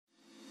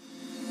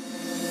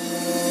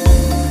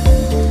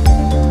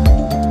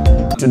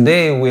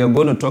today we are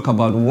going to talk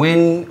about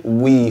when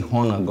we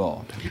honor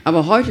God.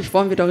 Aber heute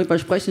wollen wir darüber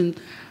sprechen,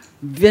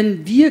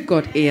 wenn wir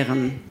Gott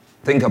ehren.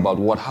 Think about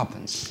what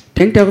happens.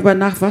 Denk darüber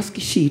nach, was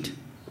geschieht.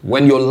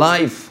 When your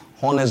life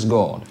honors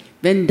God,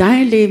 Wenn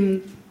dein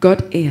Leben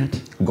Gott ehrt,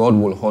 God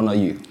will honor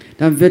you.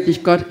 dann wird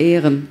dich Gott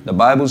ehren. The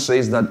Bible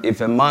says that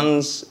if a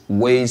man's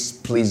ways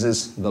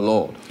pleases the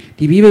Lord,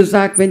 Die Bibel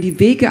sagt, wenn die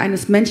Wege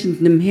eines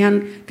Menschen dem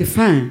Herrn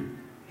gefallen,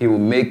 he will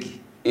make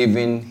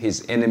even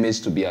his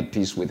enemies to be at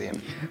peace with him.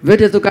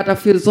 wird er sogar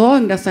dafür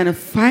sorgen, dass seine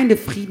Feinde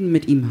Frieden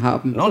mit ihm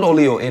haben. Not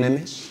only your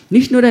enemies.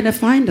 Nicht nur deine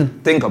Feinde.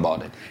 Think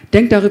about it.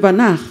 Denk darüber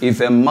nach.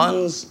 If a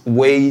man's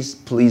ways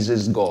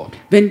pleases God,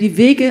 Wenn die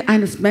Wege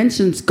eines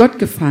Menschen Gott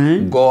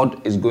gefallen, God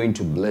is going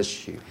to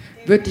bless you.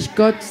 wird dich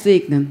Gott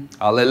segnen.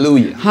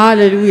 Hallelujah.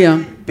 Halleluja.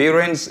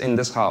 Parents in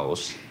this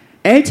house,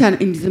 Eltern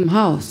in diesem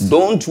Haus,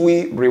 don't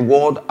we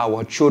reward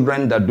our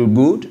children that do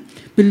good?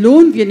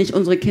 belohnen wir nicht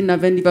unsere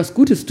Kinder, wenn die was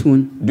Gutes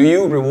tun? Do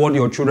you reward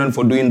your children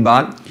for doing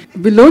bad?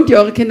 Belohnt ihr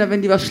eure Kinder,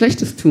 wenn die was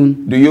Schlechtes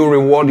tun? Do you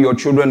reward your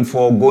children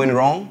for going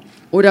wrong?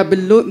 Oder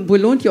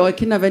belohnt ihr eure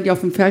Kinder, wenn die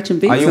auf dem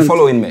falschen Weg Are you sind?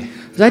 following me?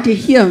 Seid ihr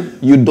hier?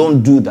 You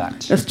don't do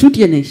that. Das tut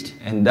ihr nicht.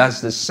 And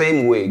that's the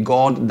same way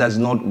God does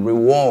not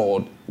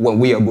reward when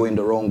we are going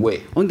the wrong way.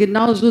 Und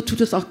genau so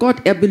tut es auch Gott.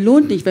 Er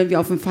belohnt nicht, wenn wir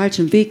auf dem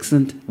falschen Weg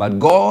sind. But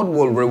God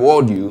will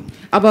reward you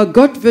Aber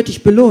Gott wird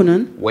dich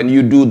belohnen, when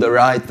you do the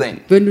right thing.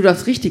 wenn du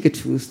das Richtige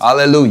tust.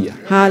 Hallelujah.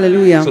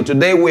 Halleluja. So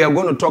today we are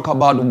going to talk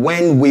about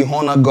when we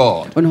honor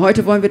God. Und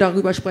heute wollen wir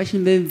darüber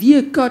sprechen, wenn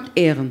wir Gott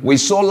ehren. We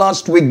saw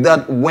last week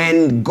that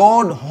when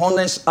God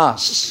honors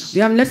us,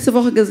 Wir haben letzte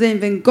Woche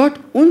gesehen, wenn Gott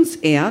uns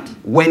ehrt,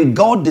 when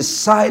God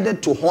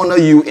decided to honor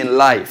you in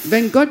life,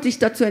 wenn Gott sich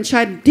dazu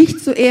entscheidet, dich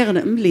zu ehren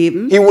im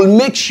Leben, He will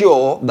make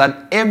sure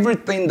that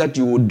everything that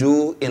you will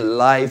do in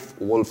life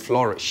will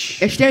flourish.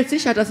 er stellt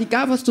sicher, dass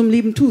egal was du im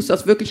Leben tust,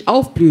 das wirklich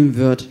aufblühen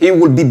wird. He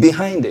will be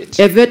behind it.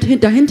 Er wird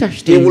dahinter He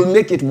stehen. will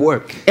make it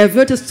work. Er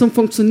wird es zum He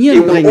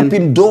Funktionieren will bringen.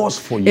 open doors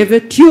for you. Er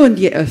wird Türen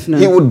dir He öffnen.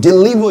 will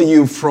deliver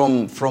you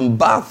from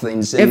bad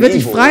things Er and wird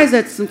dich evil.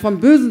 freisetzen von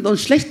bösen und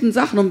schlechten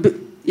Sachen und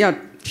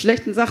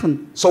schlechten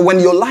Sachen. So when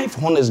your life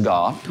honors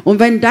God, Und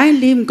wenn dein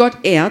Leben Gott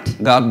ehrt,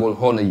 God will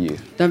honor you.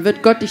 dann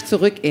wird Gott dich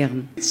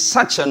zurückehren. It's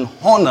such an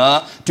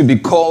honor to be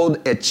called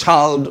a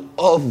child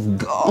of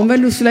God. Und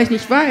wenn du es vielleicht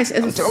nicht weißt,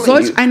 es ist telling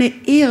solch you. eine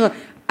Ehre,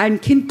 ein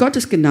Kind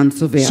Gottes genannt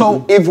zu werden.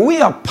 So if we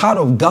are part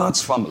of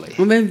God's family,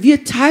 Und wenn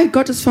wir Teil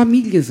Gottes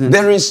Familie sind,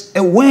 there is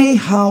a way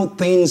how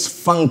things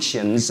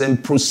functions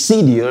and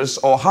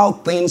procedures or how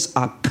things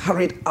are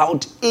carried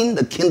out in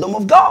the kingdom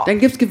of God. dann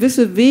gibt es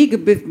gewisse Wege,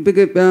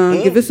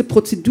 gewisse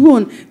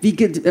Prozeduren, wie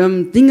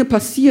Dinge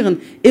passieren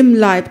im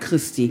Leib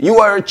Christi. You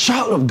are a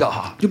child of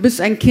God. Du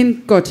bist ein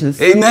Kind Gottes.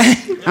 Amen.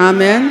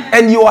 Amen.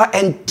 And you are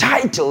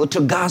entitled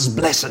to God's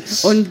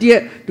blessings. Und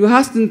du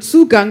hast den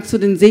Zugang zu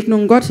den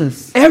Segnungen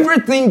Gottes.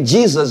 Everything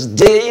Jesus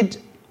did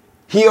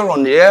here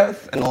on the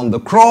earth and on the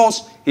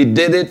cross, He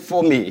did it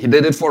for me. He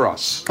did it for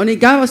us. Und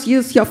egal, was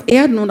Jesus hier auf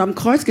Erden und am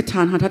Kreuz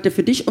getan hat, hat er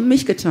für dich und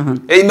mich getan.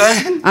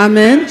 Amen.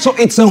 Amen. So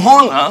it's a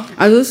honor,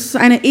 Also es ist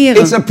eine Ehre,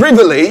 it's a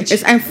privilege es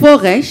ist ein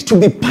Vorrecht, to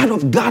be part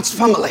of God's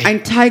family.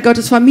 ein Teil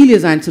Gottes Familie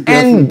sein zu And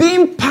dürfen.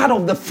 being part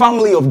of the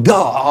family of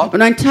God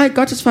Und ein Teil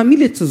Gottes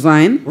Familie zu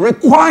sein,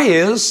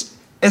 requires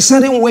a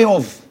certain way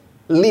of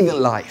living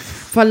life.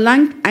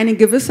 verlangt eine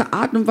gewisse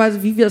Art und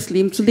Weise, wie wir das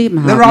Leben zu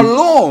leben There are haben.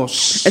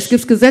 laws Es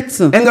gibt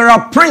Gesetze and there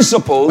are und es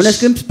principles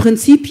gibt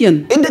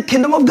Prinzipien in the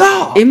kingdom of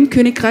God. im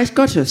Königreich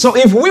Gottes. So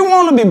if we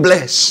want to be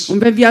blessed, Und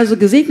wenn wir also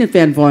gesegnet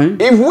werden wollen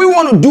if we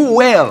want to do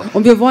well,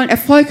 und wir wollen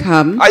Erfolg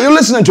haben, are you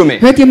listening to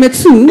me? hört ihr mir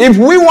zu? If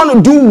we want to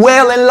do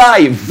well in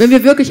life, Wenn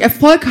wir wirklich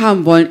Erfolg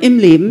haben wollen im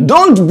Leben,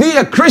 don't be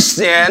a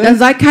Christian dann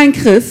sei kein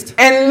Christ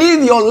and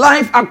live your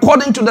life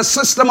according to the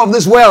system of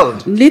this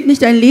world. und lebt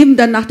nicht dein Leben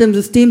dann nach dem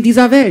System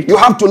dieser Welt. You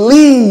have to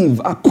live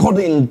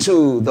according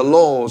to the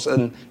laws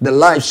and the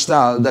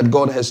lifestyle that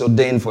God has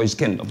ordained for His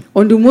kingdom.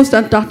 Und du musst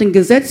dann nach den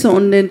Gesetzen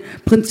und den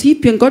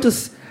Prinzipien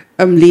Gottes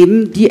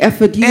leben, die er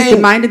für diese And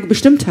Gemeinde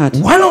bestimmt hat.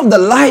 One of the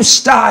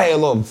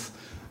lifestyle of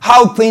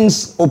how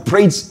things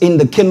operates in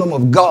the kingdom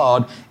of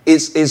God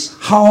is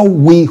how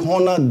we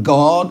honor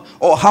God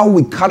or how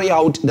we carry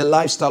out the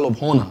lifestyle of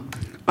honor.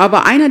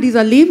 Aber einer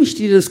dieser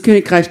Lebensstile des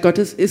Königreich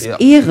Gottes ist Ja.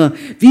 Ehre,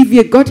 wie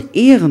wir Gott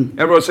ehren.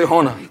 Everyone say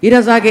honor.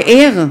 Jeder sage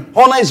Ehre.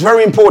 Honor is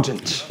very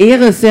important.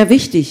 Ehre ist sehr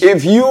wichtig.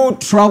 If you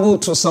travel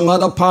to some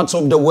other parts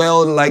of the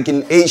world, like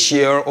in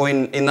Asia or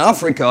in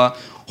Africa,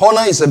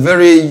 honor is a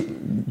very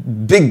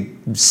big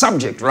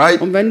subject, right?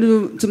 Und wenn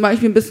du zum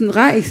Beispiel ein bisschen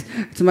reist,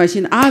 zum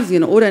Beispiel in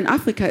Asien oder in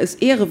Afrika,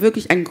 ist Ehre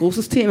wirklich ein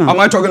großes Thema. Am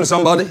I talking to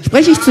somebody?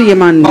 Spreche ich zu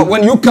jemandem. But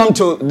when you come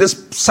to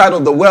this side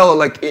of the world,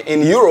 like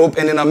in Europe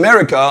and in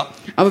America,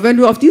 Aber wenn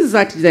du auf dieser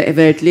Seite der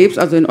Welt lebst,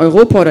 also in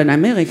Europa oder in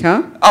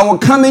Amerika, our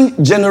coming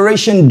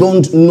generation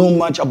don't know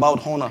much about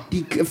honor.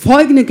 die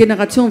folgende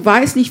Generation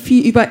weiß nicht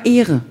viel über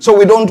Ehre. So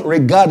we don't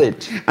regard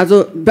it.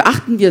 Also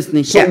beachten wir es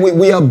nicht. So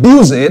we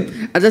abuse it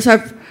Also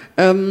deshalb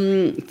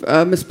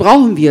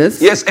missbrauchen wir es.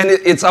 Yes, and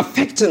it's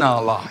affecting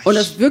our Und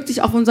lives. es wirkt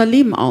sich auf unser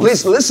Leben aus.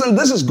 Please listen,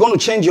 this is going to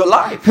change your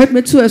life. Hört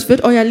mir zu, es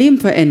wird euer Leben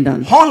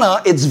verändern.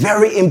 Honor, it's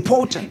very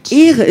important.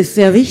 Ehre ist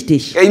sehr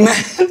wichtig. Amen.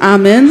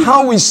 Amen.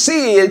 How we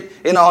see it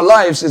in our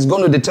lives is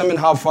going to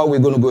determine how far we're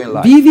going to go in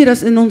life. Wie wir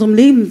das in unserem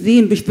Leben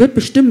sehen, wird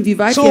bestimmen, wie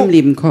weit wir So im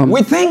Leben kommen.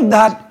 we think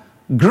that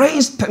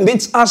grace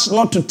permits us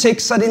not to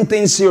take certain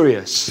things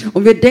serious.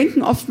 Und wir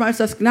denken oftmals,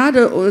 dass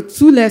Gnade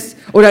zulässt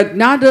oder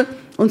Gnade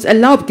uns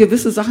erlaubt,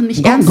 gewisse Sachen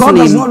nicht ernst zu God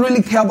does not nehmen.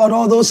 really care about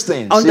all those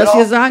things. Und You dass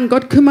wir know? sagen,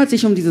 Gott kümmert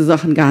sich um diese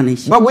Sachen gar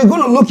nicht. But we're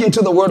going to look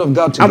into the Word of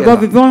God Aber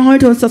together. wir wollen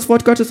heute uns das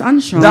Wort Gottes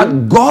anschauen, That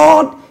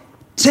God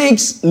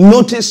takes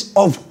notice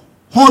of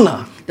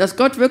honor. dass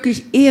Gott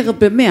wirklich Ehre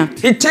bemerkt.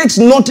 He takes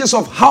notice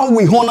of how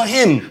we honor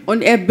Him.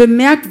 Und er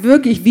bemerkt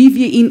wirklich, wie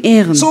wir ihn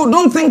ehren. So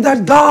don't think that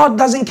God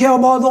doesn't care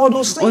about all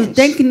those Und things.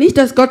 denke nicht,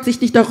 dass Gott sich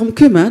nicht darum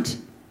kümmert.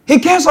 He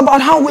cares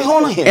about how we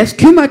honor Him. Es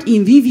kümmert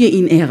ihn, wie wir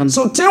ihn ehren.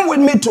 So turn with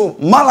me to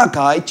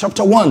Malachi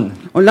chapter 1,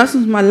 Und lass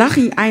uns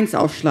Malachi 1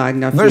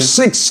 aufschlagen dafür. verse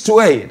 6 to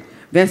 8.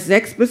 Vers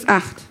 6 bis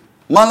 8.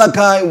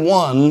 Malachi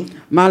 1,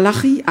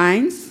 Malachi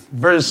 1,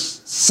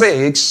 verse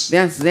 6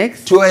 Vers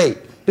 6 to 8.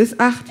 bis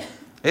 8.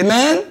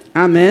 Amen.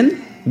 Amen.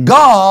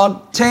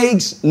 God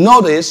takes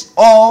notice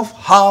of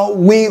how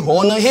we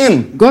honor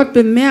Him. Gott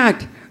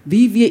bemerkt,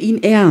 wie wir ihn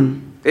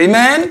ehren.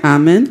 Amen.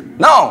 Amen.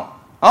 Now,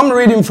 I'm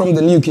reading from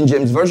the New King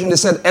James Version. They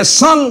said, a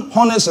son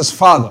honors his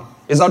father.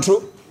 Is that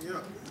true?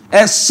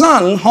 A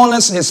son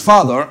honors his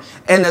father,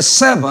 and a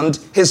servant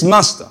his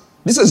master.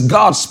 This is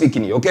God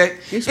speaking here, okay?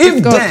 Yes, it's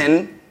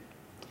God.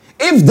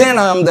 If then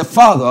I am the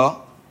father,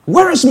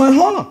 where is my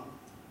honor?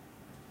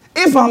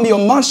 If I'm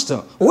your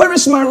master, where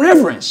is my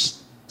reverence?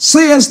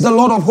 Says the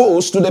Lord of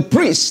hosts to the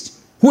priest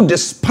who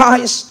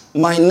despise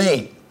my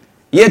name.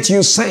 Yet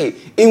you say,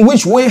 in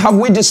which way have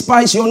we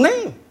despised your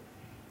name?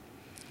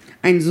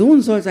 Ein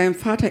Sohn soll seinen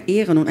Vater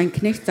ehren und ein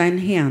Knecht seinen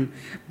Herrn.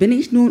 Bin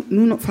ich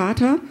nun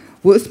Vater?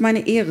 Wo ist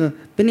meine Ehre?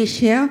 Bin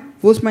ich Herr?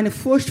 Wo ist meine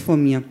Furcht vor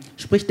mir?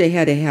 Spricht der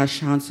Herr der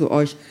Herrscher zu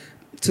euch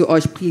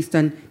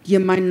Priestern, die ihr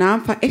meinen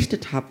Namen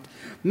verächtet habt.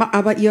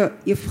 Aber ihr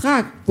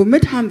fragt,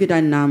 womit haben wir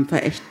deinen Namen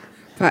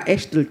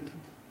verächtelt?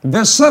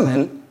 Verse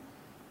 7,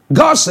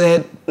 God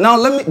said, now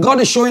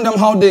God is showing them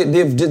how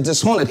they've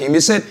dishonored Him.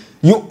 He said,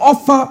 you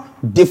offer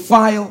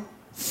defiled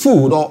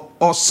food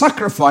or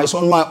sacrifice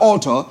on my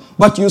altar,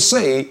 but you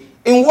say,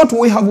 in what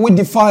way have we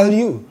defiled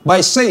you?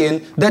 By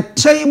saying, the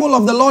table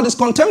of the Lord is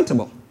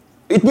contemptible.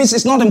 It means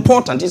it's not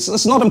important.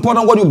 It's not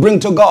important what you bring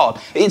to God.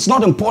 It's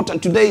not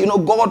important today. You know,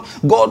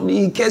 God,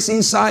 He cares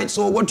inside.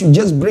 So what you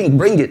just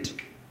bring it.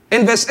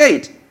 In verse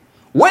 8,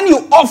 when you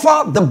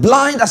offer the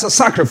blind as a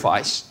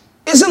sacrifice,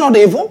 is it not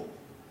evil?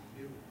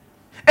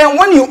 And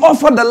when you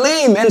offer the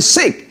lame and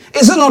sick,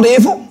 is it not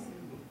evil?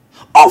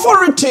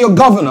 Offer it to your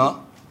governor.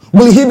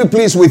 Will he be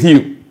pleased with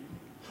you?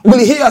 Will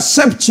he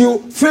accept you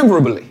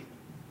favorably?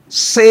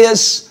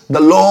 Says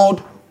the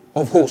Lord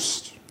of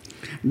hosts.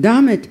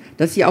 Damit,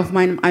 dass ihr auf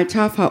meinem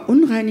Altar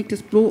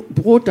verunreinigtes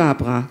Brot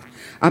darbracht.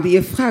 Aber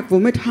ihr fragt,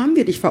 womit haben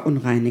wir dich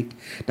verunreinigt?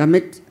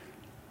 Damit,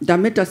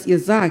 dass ihr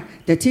sagt,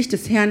 der Tisch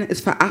des Herrn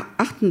ist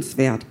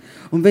verachtenswert.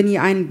 Und wenn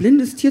ihr ein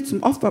blindes Tier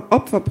zum Opfer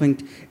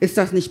bringt, ist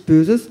das nicht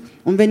Böses?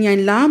 Und wenn ihr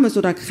ein lahmes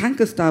oder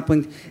krankes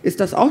darbringt, ist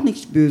das auch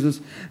nichts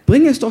Böses?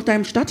 Bring es doch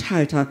deinem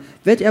Statthalter.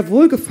 Wird er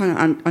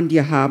Wohlgefallen an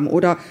dir haben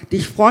oder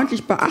dich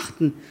freundlich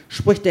beachten,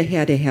 spricht der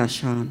Herr der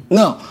Herrscher.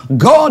 Now,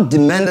 God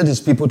demanded His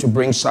people to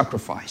bring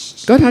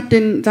sacrifices. Gott hat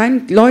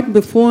seinen Leuten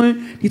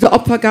befohlen, diese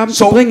Opfergaben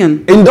zu So,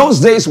 bringen. in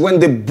those days when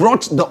they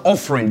brought the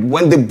offering,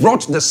 when they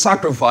brought the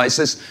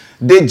sacrifices,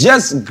 they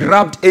just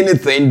grabbed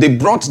anything. They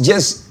brought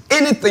just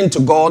anything to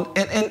God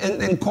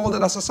and called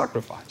it as a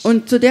sacrifice.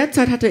 Und zu der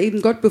Zeit hat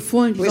eben Gott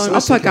befohlen, die Please sollen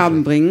listen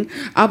Opfergaben bringen.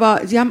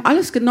 Aber sie haben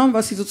alles genommen,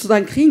 was sie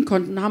sozusagen kriegen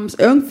konnten, und haben es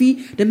irgendwie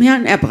dem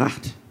Herrn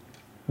erbracht.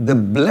 The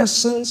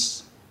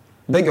blessings,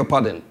 beg your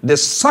pardon, the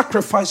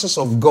sacrifices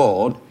of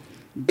God,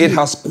 it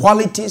has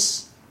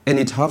qualities and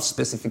it has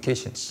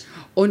specifications.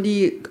 Und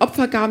die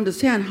Opfergaben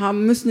des Herrn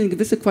müssen eine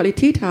gewisse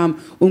Qualität haben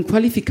und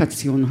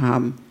Qualifikationen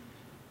haben.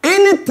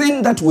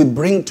 Anything that we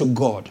bring to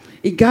God,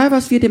 Egal,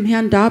 was wir dem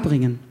Herrn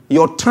darbringen.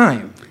 your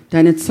time,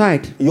 Deine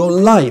Zeit, your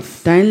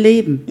life, dein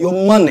Leben, your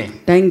money,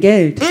 dein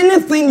Geld.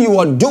 anything you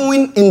are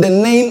doing in the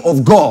name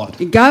of God.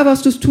 Egal,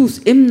 was du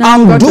tust, im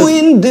Namen I'm Gottes.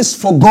 doing this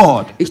for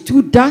God. Ich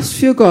tue das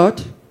für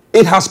Gott.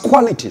 It has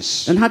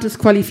qualities. Dann hat es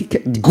God,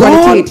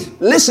 Qualität.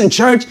 listen,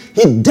 church,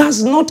 He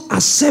does not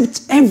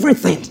accept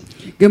everything.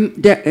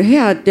 Der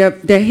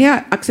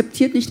Herr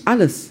akzeptiert nicht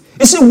alles.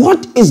 You see,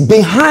 what is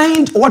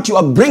behind what you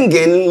are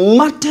bringing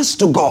matters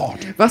to God.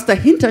 Was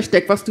dahinter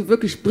steckt, was du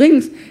wirklich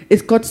bringst,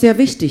 ist Gott sehr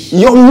wichtig.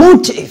 Your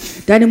motive,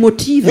 Deine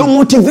Motive, your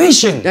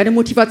motivation, deine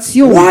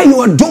Motivation. why you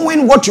are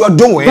doing what you are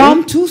doing,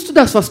 Warum tust du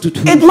das, was du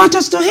tust? it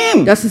matters to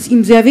him. Das ist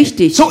ihm sehr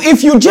wichtig. So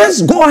if you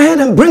just go ahead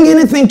and bring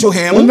anything to Und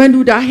him, wenn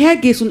du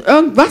dahergehst und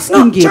irgendwas no,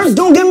 ihm church, gibst,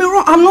 don't get me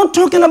wrong, I'm not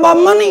talking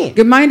about money.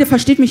 Gemeinde,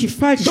 versteht mich nicht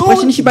falsch, ich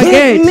spreche Don't nicht über get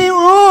Geld. me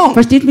wrong.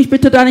 Versteht mich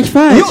bitte da nicht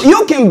falsch.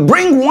 You can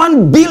bring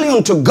 1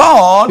 billion to Du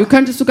God,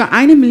 könntest sogar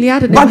 1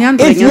 Milliarde dem but Herrn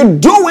if you bringen,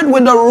 do it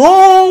with the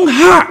wrong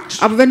heart,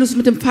 aber wenn du es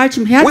mit dem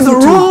falschen with Herzen the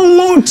tust, wrong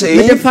mit den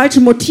motive,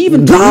 falschen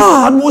Motiven tust,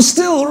 God will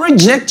still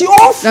reject your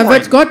dann offering.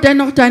 wird Gott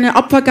dennoch deine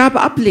Opfergabe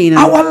ablehnen.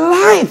 Our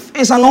life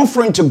is an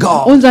offering to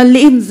God. Unser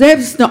Leben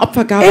selbst ist eine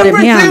Opfergabe dem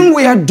Herrn. Everything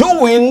we are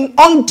doing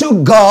unto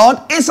God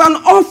is an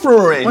Und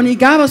offering.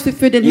 egal, was wir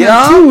für den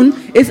Ja. Herrn tun,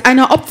 ist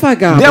eine The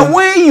Opfergabe.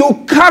 way you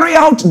carry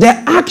out the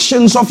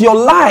actions of your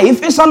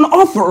life is an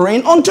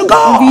offering unto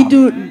Wie God.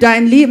 du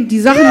dein Leben, die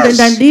Sachen Yes. in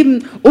dein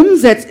Leben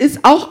umsetzt, ist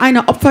auch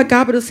eine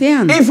Opfergabe des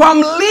Herrn. If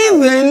I'm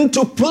living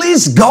to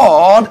please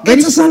God, it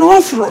is an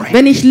offering.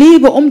 Wenn ich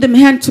lebe, um dem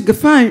Herrn zu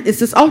gefallen,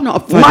 ist es auch eine My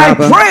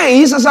Opfergabe.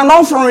 praise is an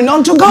offering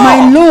unto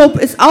Mein God. Lob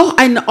ist auch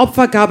eine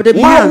Opfergabe dem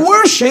My Herrn.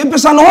 worship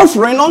is an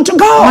offering unto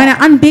God. Meine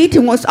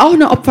Anbetung ist auch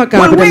eine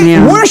Opfergabe When dem we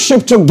Herrn.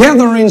 worship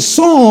together in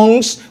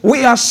songs,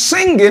 we are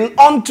singing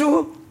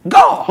unto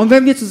God. Und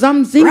wenn wir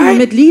zusammen singen Right.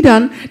 mit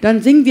Liedern,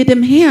 dann singen wir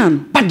dem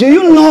Herrn. But do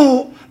you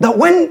know that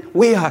when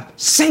we are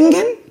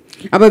singing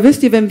Aber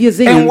wisst ihr, wenn wir and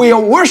singen we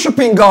are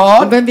worshiping und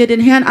God, wenn wir den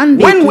Herrn when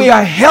anbeten we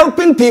are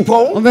helping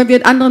people, und wenn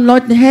wir anderen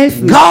Leuten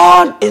helfen,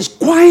 God is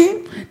quiet,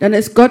 dann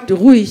ist Gott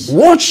ruhig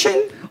watching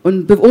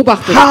und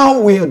beobachtet,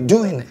 how we are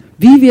doing it.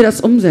 wie wir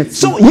das umsetzen.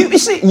 So you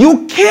see,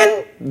 you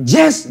can't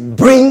just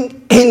bring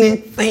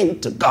anything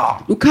to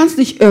God Du kannst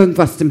nicht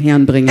irgendwas dem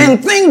Herrn bringen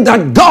and think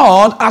that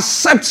God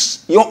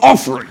accepts your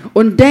offering.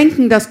 und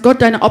denken, dass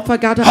Gott deine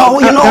Opfergabe Oh,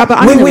 you know, Gabe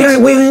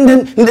we're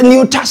annimmt. in the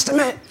New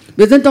Testament.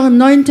 Wir sind doch im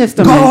Neuen God,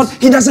 Testament.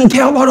 He doesn't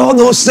care about all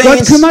those Gott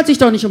things. kümmert sich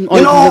doch nicht um You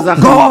eure know,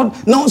 Sachen. God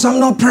knows I'm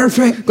not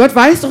perfect. Gott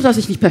weiß doch, dass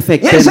ich nicht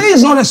perfekt Yes, bin. He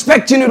is not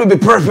expecting you to be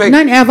perfect.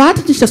 Nein, er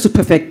erwartet nicht, dass du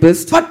perfekt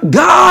bist. But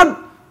God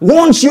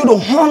wants you to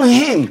honor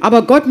Him.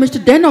 Aber Gott möchte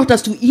dennoch,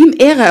 dass du ihm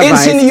Ehre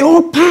It's in erweist.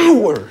 your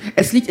power.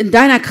 Es liegt in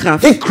deiner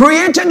Kraft. He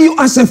created you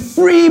as a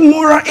free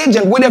moral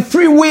agent with a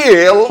free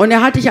will. Und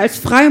er hat dich als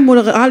freien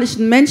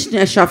moralischen Menschen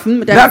erschaffen,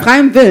 mit einem That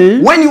freien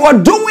Willen, when you are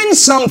doing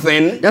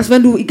something, dass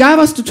wenn du, egal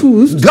was du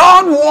tust,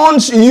 God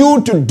wants you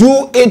to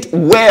do it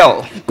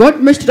well. Gott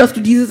möchte, dass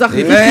du diese Sachen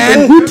richtig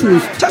Amen. und gut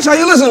tust. Church, are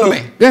you listening to me?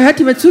 Gehört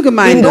dir mir zu, In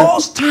Gemeinde.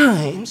 those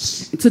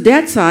times, Zu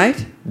der Zeit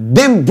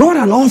they brought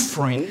an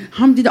offering,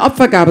 haben die eine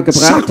Opfergabe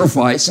gebracht.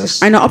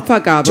 sacrifices Eine to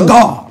Opfergabe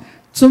God.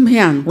 zum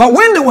Herrn. But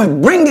when they were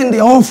bringing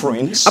the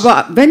offerings,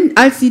 Aber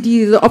als sie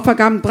diese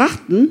Opfergaben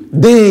brachten,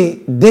 they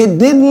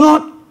did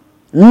not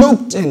look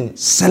and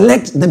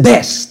select the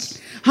best.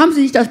 haben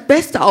sie nicht das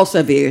Beste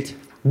auserwählt.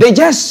 They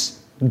just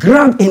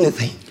grabbed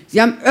anything.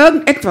 Sie haben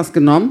irgendetwas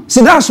genommen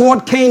See, that's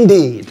what Cain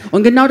did.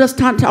 und genau das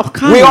tat auch We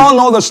Kain. all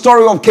know the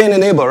story of Cain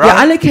and Abel, Wir right?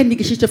 alle kennen die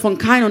Geschichte von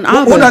Kain und Who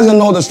Abel. doesn't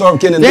know the story of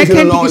Cain and Wer Abel? If you don't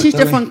kennt die know it,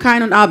 Geschichte von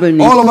Kain und Abel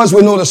nicht? all of us,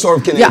 we know the story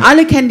of Cain and Wir Abel.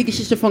 alle kennen die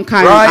Geschichte von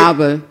Kain und Right?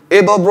 Abel.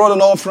 Abel brought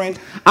an offering.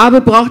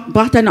 Abel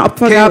brachte eine Cain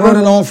brought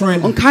an Opfergabe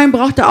offering. und Kain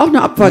brauchte auch eine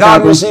God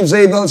Opfergabe. receives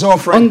Abel's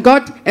offering. Und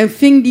Gott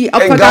empfing die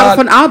And Opfergabe God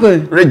von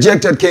Abel,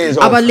 rejected Cain's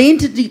aber offering.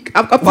 lehnte die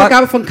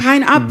Opfergabe von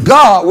Kain ab.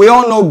 God, we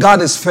all know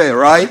God is fair,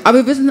 right? Aber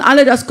wir wissen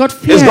alle, dass Gott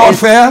fair Is God ist.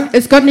 fair?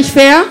 Ist Gott nicht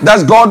fair?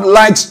 Does God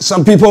like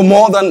some people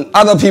more than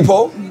other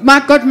people?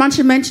 Mag Gott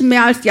manche Menschen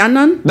mehr als die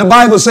anderen? The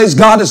Bible says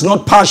God is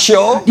not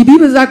partial. Die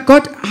Bibel sagt,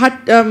 Gott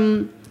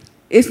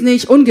ist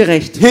nicht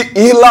ungerecht.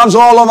 He loves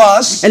all of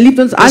us Er liebt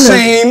uns the alle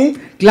same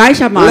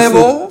gleichermaßen.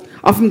 level.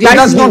 Auf dem He does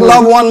gleichen not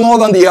love Niveau. one more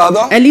than the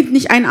other. Er liebt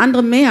nicht einen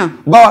anderen mehr.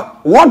 But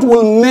what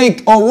will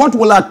make or what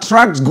will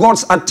attract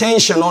God's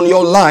attention on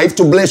your life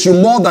to bless you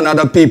more than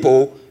other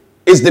people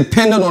is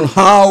dependent on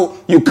how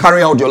you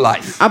carry out your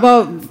life.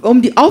 Aber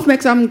um die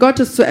Aufmerksamkeit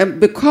Gottes zu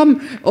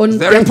bekommen und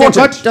Very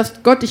important. dass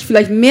Gott dich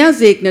vielleicht mehr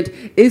segnet,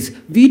 ist,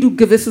 wie du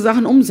gewisse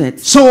Sachen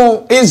umsetzt.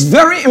 So it's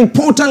very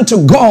important to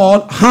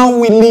God how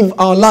we live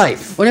our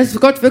life. Und es ist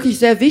Gott wirklich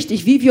sehr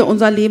wichtig, wie wir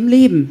unser Leben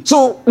leben.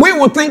 So we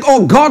would think, oh,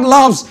 God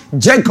loves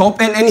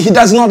Jacob and he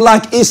does not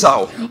like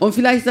Esau. Und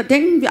vielleicht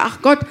denken wir, ach,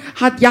 Gott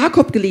hat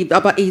Jakob geliebt,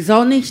 aber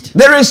Esau nicht.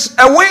 There is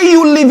a way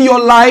you live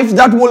your life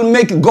that will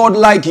make God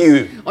like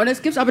you. Und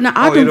es gibt aber eine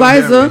Art Oh, you und don't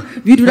hear Weise,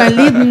 wie du dein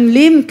Leben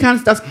leben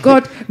kannst, dass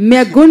Gott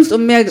mehr Gunst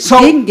und mehr So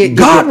Segen gibt.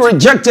 God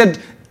rejected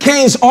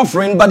Cain's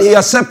offering, but he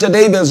accepted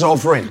Abel's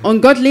offering.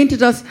 Und Gott lehnte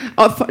das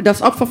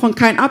Opfer von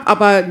Kain ab,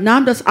 aber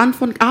nahm das an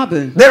von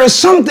Abel. There is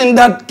something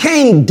that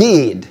Cain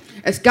did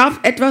Es gab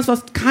etwas,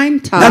 was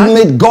Kain that tat,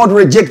 made God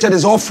rejected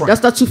his offering.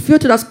 das dazu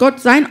führte, dass Gott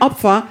sein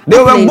Opfer They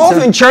were both in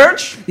ablehnte.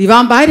 church. Sie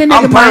waren beide in der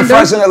I'm Gemeinde.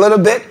 paraphrasing a little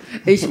bit.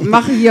 Ich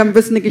mache hier ein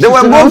bisschen eine They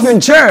were Geschichte both raus. in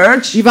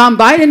church. Die waren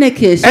beide in der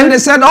Kirche And they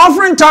said,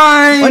 offering und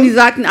time. die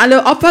sagten alle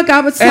And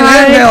Opfergabezeit.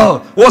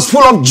 Abel was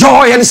full of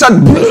joy and he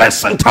said,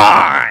 blessing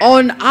time.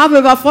 Und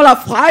Abel war voller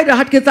Freude,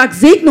 hat gesagt And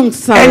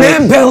Segnungszeit.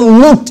 Abel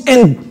looked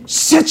and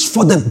searched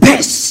for the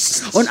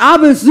best. Und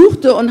Abel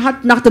suchte und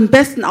hat nach dem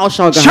Besten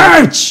Ausschau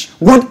gehalten. Church,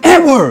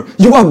 whatever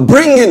you are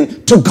bringing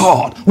to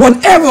God,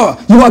 whatever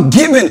you are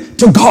giving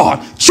to God,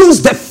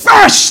 choose the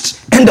first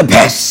and the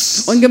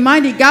best. Und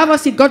Gemeinde, egal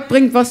was ihr Gott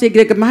bringt, was ihr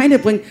der Gemeinde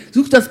bringt,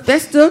 sucht das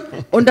Beste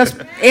und das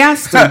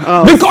Erste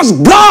aus. Because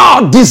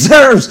God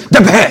deserves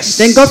the best.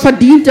 Denn Gott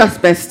verdient das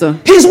Beste.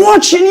 He's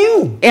watching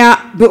you. Er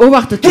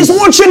beobachtet He's dich.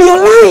 watching your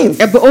life.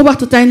 Er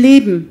beobachtet dein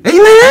Leben.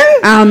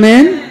 Amen.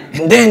 Amen.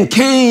 And then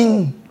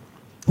Cain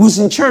was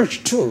in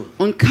church too.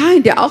 Und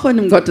Kain, der auch in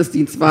einem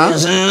Gottesdienst war,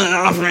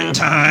 Offering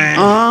time.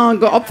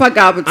 I'm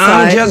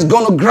Opfergabezeit. just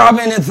gonna grab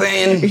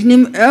anything Ich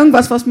nehme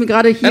irgendwas, was mir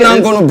gerade hier and I'm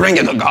ist, gonna bring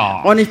it to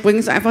God. und ich bringe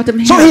es einfach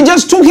dem So he Herrn.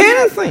 just took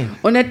anything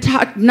Und er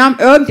nahm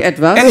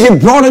irgendetwas and he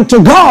brought it to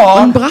und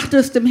God. brachte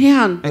es dem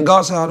Herrn. And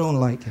God said, I don't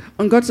like it.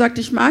 Und Gott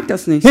sagte, ich mag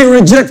das nicht. He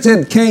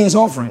rejected Cain's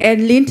offering. Er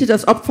lehnte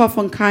das Opfer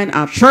von Kain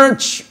ab.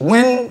 Church,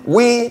 when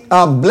we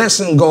are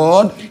blessing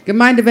God,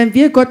 Gemeinde, wenn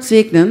wir Gott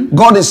segnen,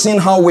 God is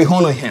seeing how we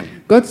honor him.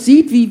 Gott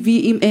sieht, wie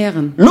wir ihm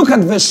ehren. Look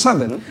at verse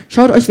 7.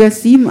 Schaut euch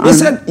Vers 7 He an.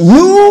 said,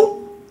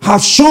 you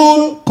have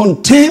shown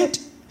contempt.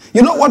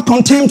 You know what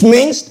contempt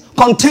means?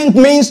 Contempt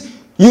means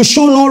you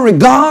show no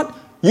regard,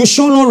 you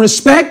show no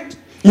respect,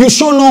 you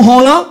show no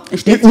honor.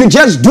 You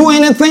just do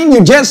anything,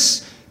 you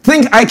just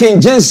think I can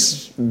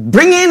just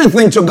bring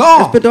anything to Das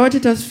God.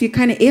 bedeutet, dass wir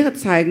keine Ehre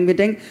zeigen. Wir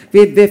denken,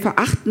 wir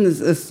verachten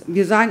es.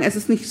 Wir sagen, es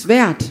ist nichts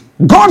wert.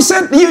 God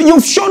said,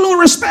 you've shown no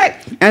respect.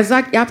 Er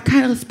sagt, ihr habt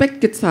keinen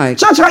Respekt gezeigt.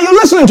 Church, are you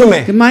listening to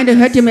me? Gemeinde,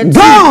 hört ihr mir zu?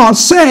 God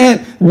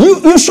said,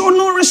 you show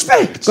no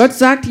respect Gott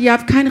sagt, ihr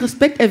habt keinen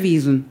Respekt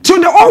erwiesen to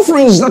the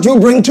offerings that you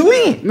bring to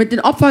me. mit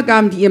den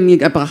Opfergaben, die ihr mir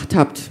gebracht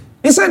habt.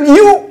 He said,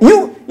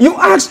 you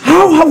asked,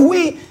 how have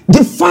we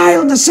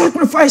defiled the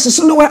sacrifices?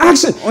 So they were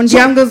asking. Und so,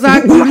 die haben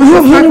gesagt, how did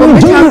we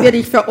womit do haben wir it?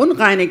 dich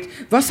verunreinigt?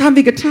 Was haben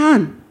wir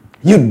getan?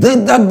 You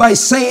did that by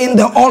saying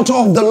the altar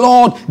of the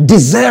Lord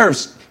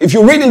deserves. If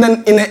you read in the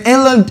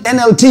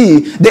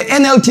NLT, the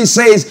NLT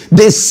says,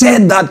 they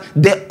said that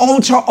the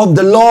altar of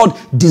the Lord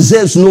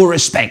deserves no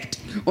respect.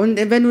 Und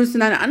wenn du es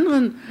in einer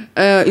anderen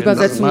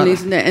Übersetzung matter.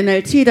 liest, in der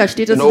NLT, da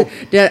steht es, No.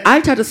 der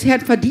Altar des Herrn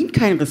verdient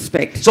keinen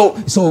Respekt. So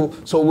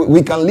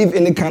we can live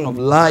any kind of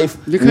life.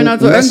 Wir können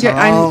also mess irgendwie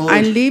around,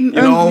 ein Leben you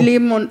know. irgendwie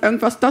leben und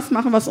irgendwas das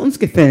machen, was uns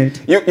gefällt.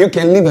 You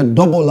can live a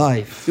double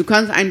life. Du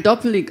kannst ein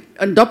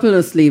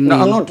doppeltes Leben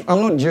Now, leben.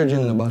 I'm not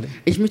judging nobody.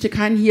 Ich möchte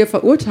keinen hier But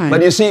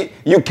verurteilen. you see,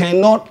 you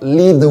cannot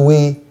live the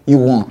way you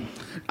want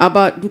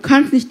Aber du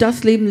kannst nicht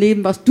das Leben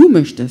leben, was du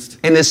möchtest.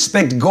 and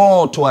expect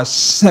God to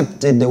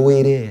accept it the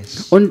way it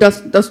is. Und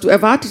dass du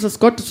erwartest, dass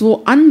Gott es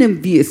so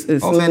annimmt, wie es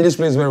ist. Oh man, this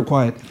place is very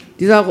quiet.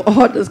 Dieser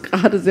Ort ist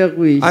gerade sehr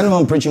ruhig. I know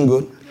I'm preaching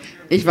good.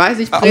 Ich weiß,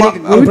 ich Am predige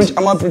gut.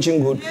 I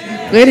preaching good?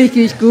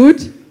 Predige ich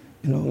gut?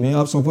 You know, me,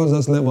 I suppose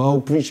that's level.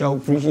 I'll preach.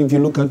 If you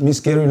look at me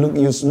scary, look,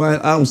 you smile,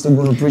 I'm still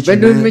going to preach. Wenn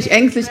it, du man. mich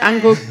ängstlich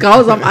anguckst,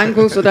 grausam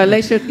anguckst oder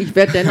lächelst, ich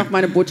werde dennoch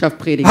meine Botschaft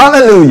predigen.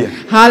 Hallelujah.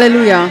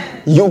 Halleluja.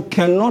 You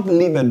cannot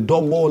live a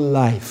double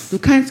life. Du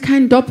kannst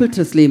kein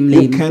doppeltes Leben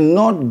You leben.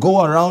 cannot go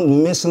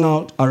around missing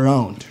out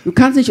around. Du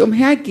kannst nicht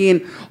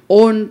umhergehen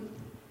und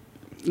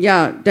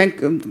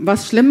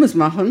was Schlimmes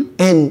machen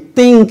And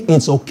think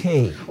it's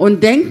okay.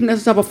 und denken, es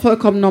ist aber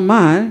vollkommen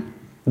normal.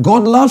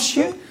 God loves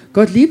you,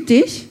 Gott liebt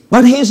dich,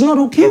 but He is not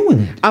okay with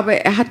it. aber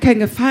er hat keinen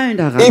Gefallen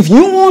daran. If you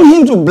want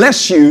Him to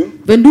bless you,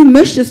 Wenn du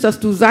möchtest, dass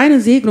du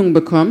seine Segnung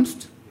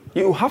bekommst,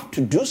 you have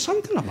to do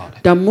something about it.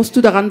 dann musst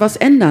du daran was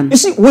ändern. You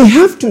see, we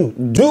have to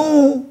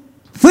do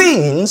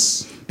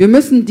things Wir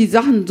müssen die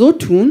Sachen so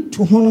tun,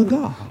 to honor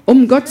God.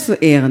 um Gott zu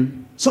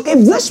ehren. So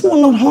if this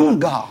will not honor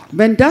God,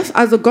 Wenn das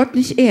also Gott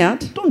nicht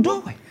ehrt, don't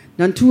do it.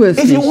 dann tu es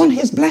If you nicht. want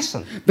His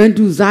blessing. Wenn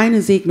du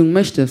seine Segnung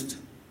möchtest.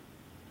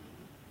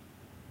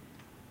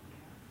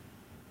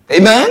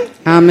 Amen?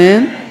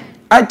 Amen.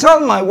 I tell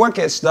my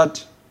workers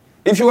that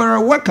if you are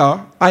a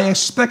worker, I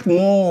expect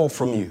more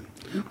from you.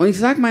 Und ich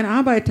sage meinen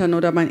Arbeitern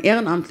oder meinen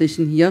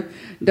Ehrenamtlichen hier,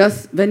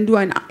 dass wenn du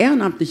ein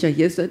Ehrenamtlicher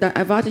hier bist, da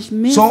erwarte ich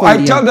mehr So I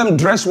von tell dir. them,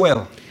 dress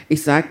well,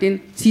 Ich sage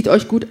denen, zieht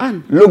euch gut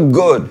an, look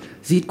good,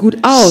 sieht gut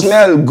aus,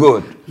 smell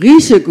good,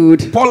 rieche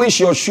gut, polish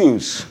your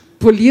shoes.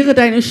 poliere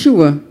deine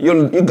Schuhe. You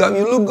look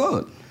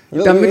good.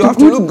 You Damit have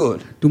du to look gut, good.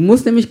 du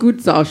musst nämlich gut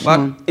But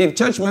ausschauen. if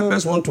church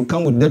members want to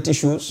come with dirty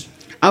shoes,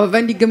 Aber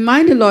wenn die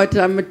Gemeindeleute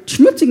dann mit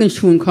schmutzigen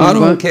Schuhen I kommen don't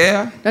wollen,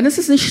 care. dann ist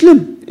es nicht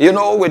schlimm. You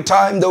know, with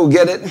time they'll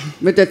get it.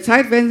 Mit der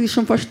Zeit werden sie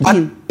schon But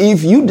verstehen.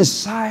 if you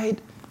decide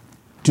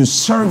to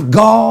serve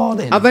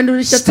God Aber wenn and du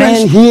dich dazu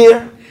stand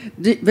here,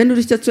 Wenn du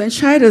dich dazu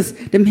entscheidest,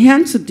 dem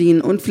Herrn zu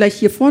dienen und vielleicht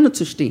hier vorne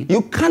zu stehen,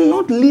 you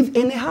cannot live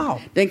anyhow.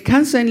 dann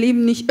kannst du dein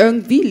Leben nicht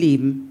irgendwie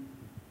leben.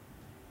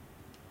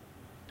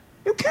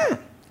 You can't.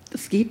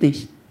 Das geht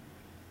nicht.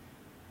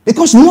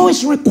 Because more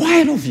is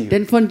required of you.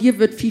 Denn von dir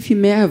wird viel, viel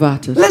mehr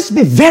erwartet. Let's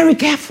be very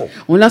careful.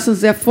 Und lass uns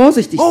sehr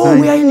vorsichtig Oh, we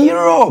sein. are in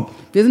Europe.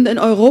 Wir sind in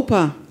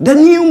Europa. the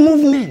new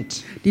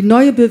movement, Die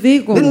neue the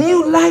Bewegung,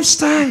 new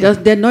lifestyle.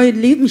 der neue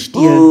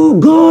Lebensstil. Oh,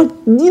 God,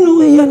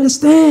 he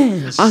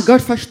understands. Ach, Gott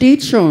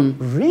versteht schon.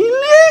 Really?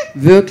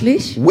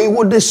 Wirklich? We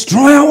will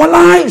destroy our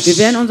Wir lives.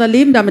 werden unser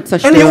Leben damit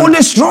And he will zerstören.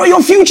 destroy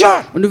your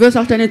future. Und du wirst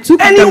auch deine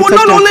Zukunft And you damit will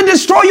not zerstören. only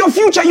destroy your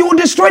future, you will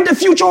destroy the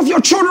future of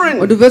your children.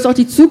 Und du wirst auch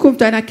die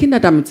Zukunft deiner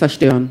Kinder damit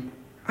zerstören.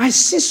 I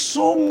see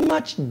so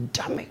much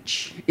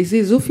damage Ich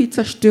sehe so viel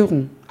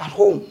Zerstörung at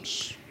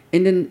homes.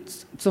 in den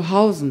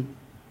Zuhausen.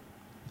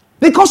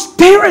 Because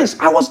parents,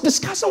 I was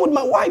discussing with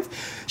my wife.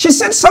 She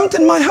said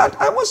something in my heart.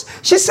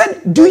 She said,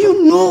 do you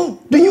know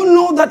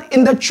that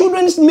in the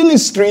children's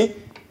ministry,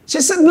 she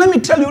said, let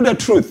me tell you the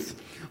truth.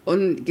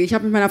 Und ich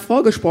habe mit meiner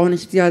Frau gesprochen.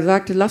 Sie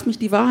sagte, lass mich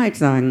die Wahrheit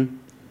sagen.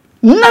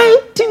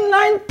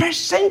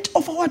 99%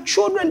 of our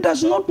children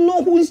does not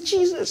know who is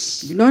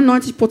Jesus.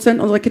 99%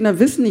 unserer Kinder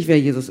wissen nicht, wer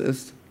Jesus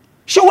ist.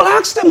 She will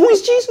ask them, who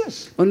is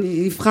Jesus? Und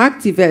sie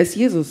fragt sie, wer ist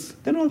Jesus?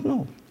 They don't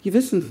know. Die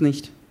wissen es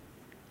nicht.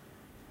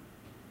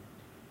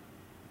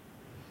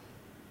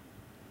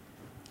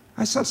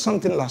 I said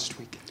something last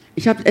week.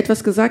 Ich habe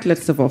etwas gesagt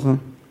letzte Woche.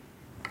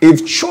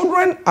 If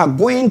children are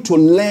going to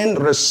learn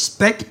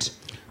respect,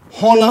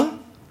 honor,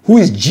 who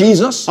is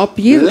Jesus,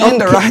 learn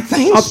the right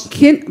things,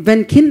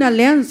 Wenn Kinder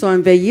lernen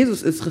sollen, wer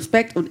Jesus ist,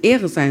 Respekt und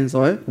Ehre sein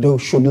soll, they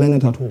should learn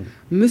it at home,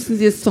 müssen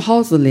sie es zu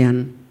Hause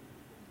lernen.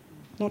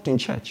 not in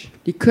church.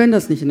 Die können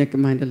das nicht in der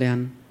Gemeinde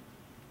lernen.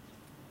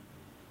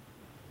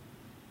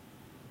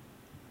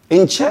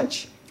 In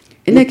church,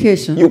 In der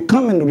Kirche you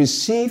come and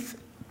receive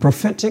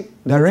prophetic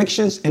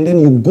directions, and then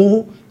you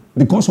go,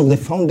 because of the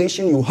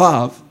foundation you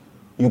have,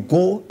 you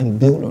go and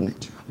build on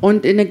it.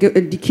 und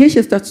die Kirche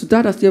ist dazu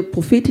da, dass ihr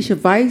prophetische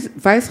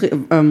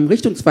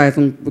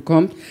Richtungsweisung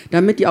bekommt,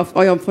 damit ihr auf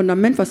eurem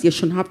Fundament, was ihr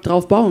schon habt,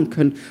 drauf bauen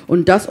könnt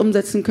und das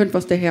umsetzen könnt,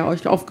 was der Herr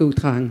euch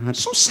aufgetragen hat.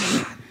 So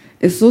sad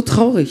Ist so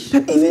traurig,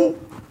 that even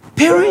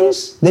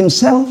parents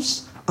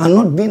themselves are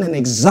not being an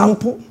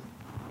example.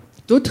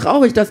 so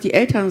traurig, dass die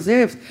Eltern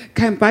selbst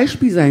kein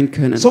Beispiel sein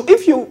können. So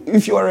if you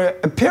are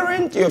a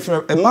parent, if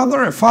you're a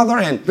mother, a father,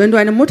 and Wenn du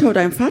eine Mutter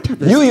oder ein Vater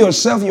bist, you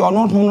yourself, you are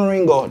not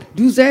honoring God,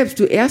 du selbst,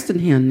 du ehrst den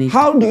Herrn nicht.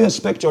 how do you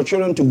expect your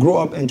children to grow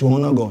up and to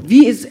honor God?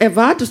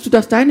 Erwartest du,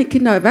 dass deine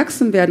Kinder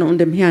erwachsen werden und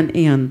dem Herrn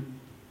ehren?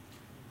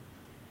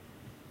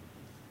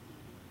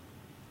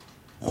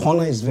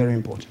 Honor is very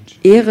important.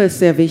 Ehre ist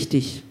sehr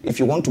wichtig. If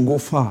you want to go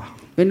far,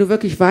 Wenn du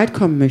wirklich weit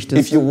kommen if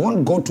möchtest you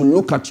want God to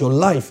look at your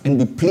life and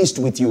be pleased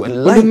with you and und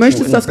like du you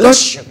möchtest, and dass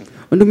bless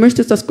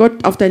you, Gott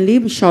auf dein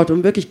Leben schaut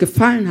und wirklich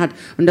gefallen hat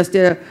und dass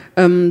der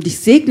dich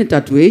segnet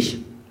dadurch,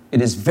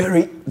 it is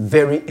very,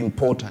 very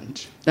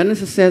important dann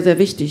ist es sehr, sehr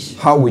wichtig,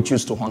 how we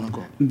choose to honor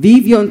God.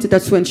 wie wir uns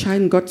dazu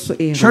entscheiden, Gott zu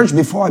ehren. Church,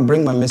 before I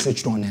bring my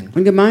message to an end,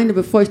 Und Gemeinde,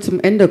 bevor ich zum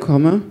Ende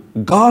komme,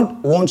 God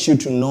wants you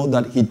to know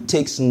that He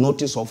takes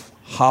notice of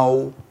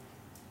how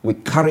we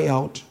carry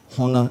out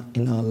honor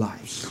in our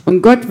lives.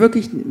 und Gott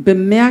wirklich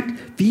bemerkt,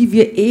 wie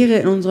wir Ehre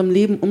in unserem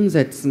Leben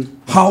umsetzen,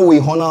 How we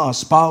honor our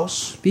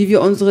spouse, wie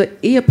wir unsere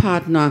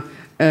Ehepartner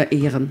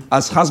ehren,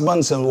 as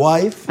husbands and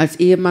wife, als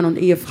Ehemann und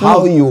how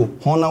Ehefrau, you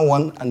honor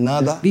one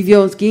another. wie wir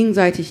uns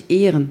gegenseitig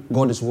ehren.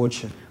 God is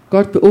watching.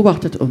 Gott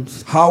beobachtet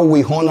uns, How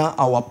we honor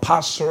our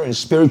pastor and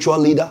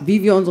spiritual leader.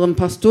 wie wir unseren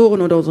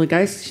Pastoren oder unsere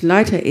geistlichen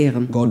Leiter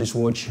ehren. God is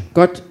watching.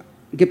 Gott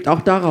gibt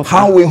auch darauf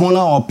How Acht. we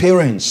honor our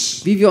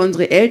parents. Wie wir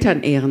unsere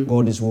Eltern ehren.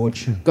 God is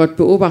watching. Gott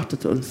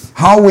beobachtet uns.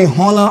 How we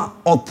honor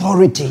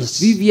authorities.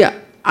 Wie wir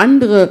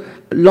andere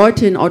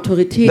Leute in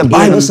Autorität The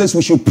Bible ehren. says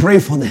we should pray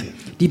for them.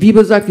 Die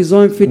Bibel sagt, wir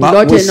sollen für die But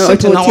Leute we in der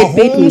sit in our Autorität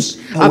beten. homes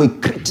and we Aber,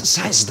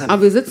 criticize them.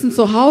 aber wir sitzen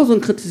zu Hause und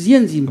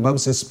kritisieren sie. The Bible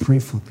says pray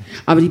for them.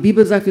 Aber die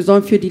Bibel sagt, wir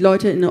sollen für die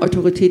Leute in der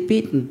Autorität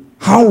beten.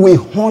 How we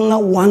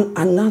honor one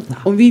another.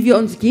 Und wie wir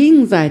uns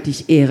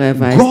gegenseitig Ehre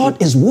erweisen.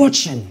 God is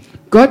watching.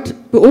 Gott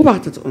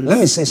beobachtet Let me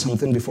uns. say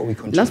something before we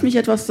continue. Lass mich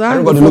etwas sagen,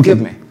 Everybody bevor look wir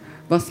at me.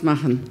 was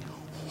machen.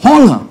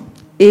 Honor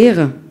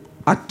Ehre.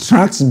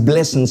 attracts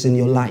blessings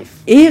in your life.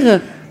 Ehre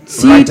Write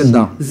zieht it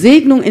down.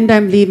 Segnung in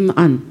deinem Leben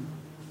an.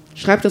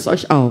 Schreibt es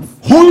euch auf.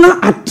 Honor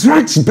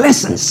attracts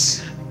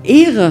blessings.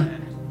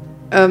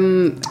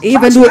 Wenn du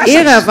blessings.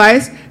 Ehre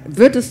erweist,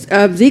 wird es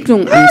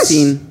Segnungen Yes.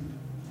 anziehen.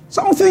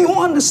 Some of you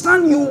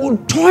understand you will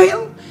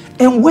toil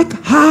and work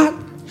hard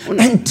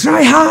and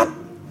try hard.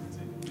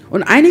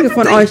 Und einige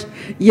von euch,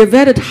 ihr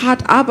werdet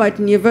hart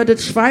arbeiten, ihr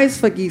werdet Schweiß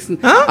vergießen,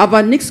 Huh?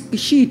 aber nichts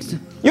geschieht.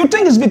 You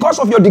think it's because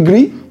of your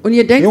degree? Und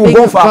ihr denkt, You will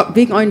go far.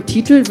 wegen euren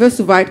Titel wirst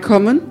du weit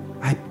kommen.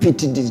 I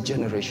pity this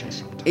generation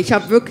sometimes. Ich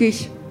habe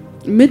wirklich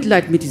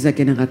Mitleid mit dieser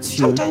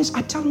Generation. Sometimes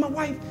I tell my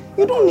wife,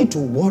 you don't need to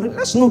worry.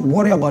 Let's not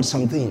worry about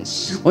some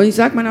things. Und ich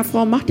sage meiner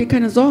Frau, mach dir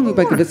keine Sorgen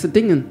über gewisse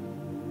Dinge.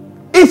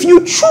 If you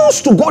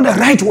choose to go the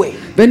right way,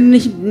 Wenn du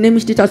nicht,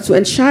 nämlich dich dazu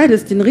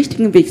entscheidest, den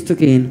richtigen Weg zu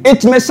gehen,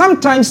 it may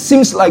sometimes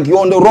seems like you're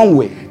on the wrong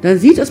way. dann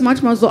sieht es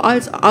manchmal so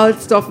aus,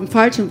 als du auf dem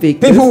falschen Weg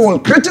bist. People will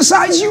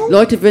criticize you.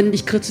 Leute werden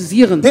dich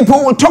kritisieren.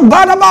 People will talk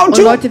bad about Und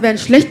you. Leute werden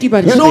schlecht über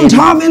dich You don't reden.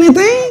 have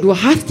anything. Du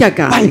hast ja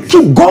gar But nichts.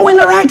 keep going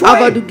the right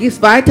Aber way. du gehst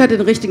weiter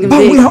den richtigen But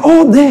we Weg. are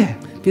all there.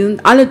 Wir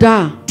sind alle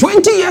da.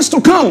 20 years to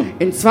come,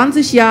 In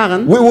 20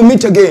 Jahren we will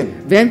meet again.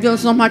 werden wir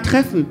uns nochmal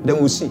treffen. Then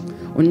we'll see.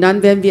 Und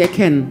dann werden wir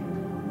erkennen.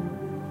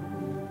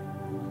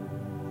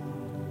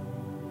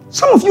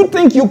 Some of you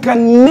think you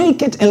can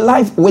make it in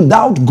life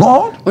without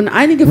God. Und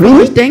einige von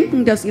Really? euch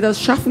denken, dass ihr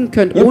das schaffen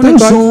könnt You ohne think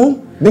Gott. so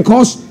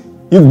because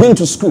you've been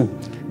to school.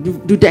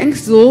 Du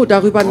denkst so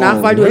darüber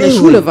nach, weil du in der really?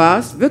 Schule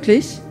warst.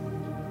 Wirklich?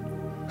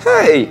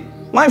 Hey,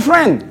 my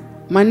friend,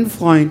 Mein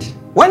Freund,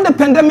 when the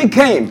pandemic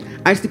came,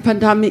 als die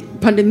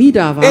Pandemie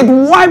da it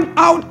war, wiped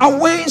out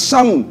away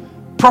some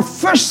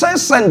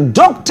professors and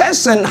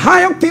doctors and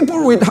higher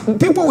people with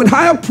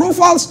higher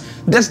profiles.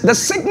 The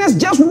sickness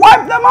just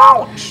wiped them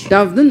out.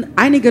 da sind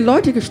einige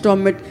Leute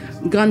gestorben mit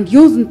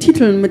grandiosen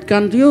Titeln, mit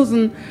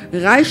grandiosen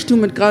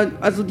Reichtum,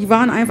 also die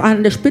waren einfach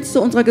an der Spitze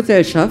unserer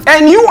Gesellschaft.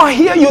 And you are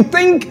here, you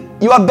think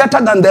you are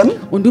better than them.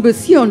 Und du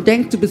bist hier und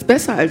denkst, du bist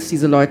besser als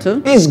diese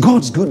Leute. It's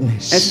God's Es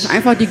goodness ist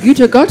einfach die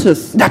Güte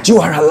Gottes, that you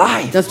are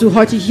alive. dass du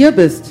heute hier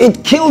bist.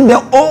 It killed the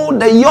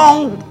old, the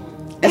young.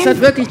 Es hat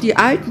wirklich die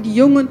Alten, die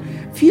Jungen,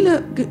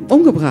 viele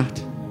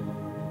umgebracht.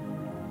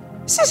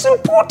 This is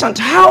important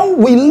how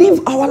we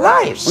live our Und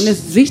lives. es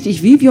ist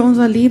wichtig, wie wir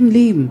unser Leben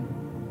leben.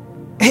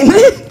 Amen.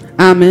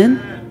 Amen.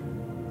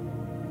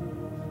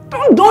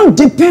 Don't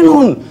depend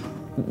on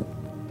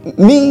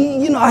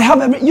me. You know,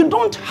 you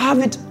don't have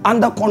it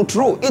under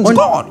control. It's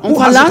God who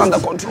has it under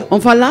control.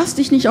 Und verlass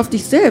dich nicht auf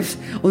dich selbst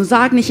und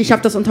sag nicht, ich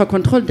habe das unter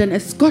Kontrolle, denn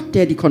es ist Gott,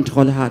 der die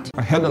Kontrolle hat.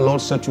 I heard the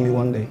Lord said to me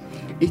one day,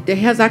 Der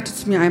Herr sagte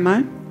zu mir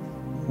einmal,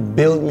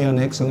 build me an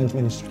excellent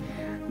ministry.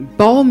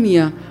 bau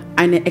mir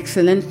einen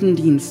exzellenten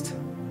Dienst.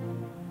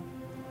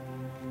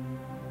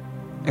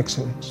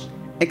 Excellence.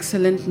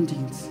 Exzellenten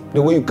Dienst. The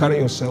way you carry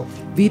yourself,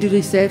 Wie du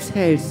dich selbst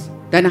hältst.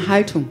 Deine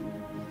Haltung.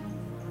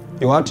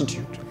 your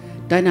attitude,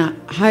 Deine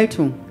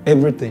Haltung.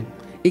 everything.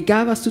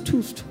 Egal, was du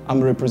tust.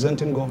 I'm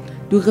representing God.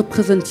 Du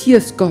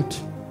repräsentierst Gott.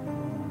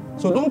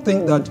 So don't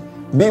think that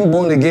being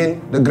born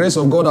again, the grace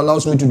of God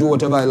allows me to do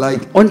whatever I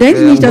like. Und denke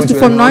I'm nicht, dass going du to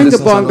von heaven. neuem These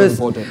things are geboren not bist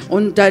important.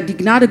 und da die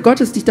Gnade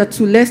Gottes dich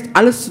dazu lässt,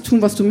 alles zu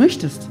tun, was du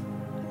möchtest.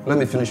 Let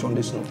me finish on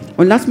this note.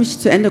 Und lass mich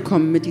zu Ende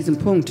kommen mit diesem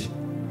Punkt.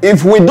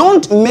 If we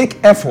don't make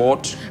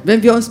effort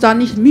Wenn wir uns da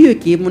nicht Mühe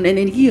geben und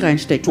Energie to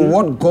reinstecken,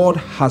 what God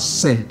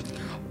has said,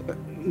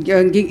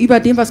 gegenüber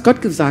dem, was Gott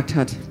gesagt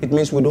hat, it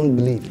means we don't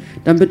believe.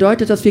 dann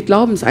bedeutet das, wir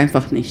glauben es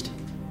einfach nicht.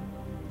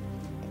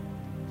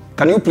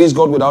 Can you please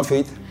God without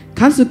faith?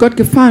 Kannst du Gott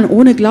gefallen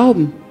ohne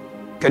Glauben?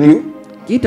 Can you?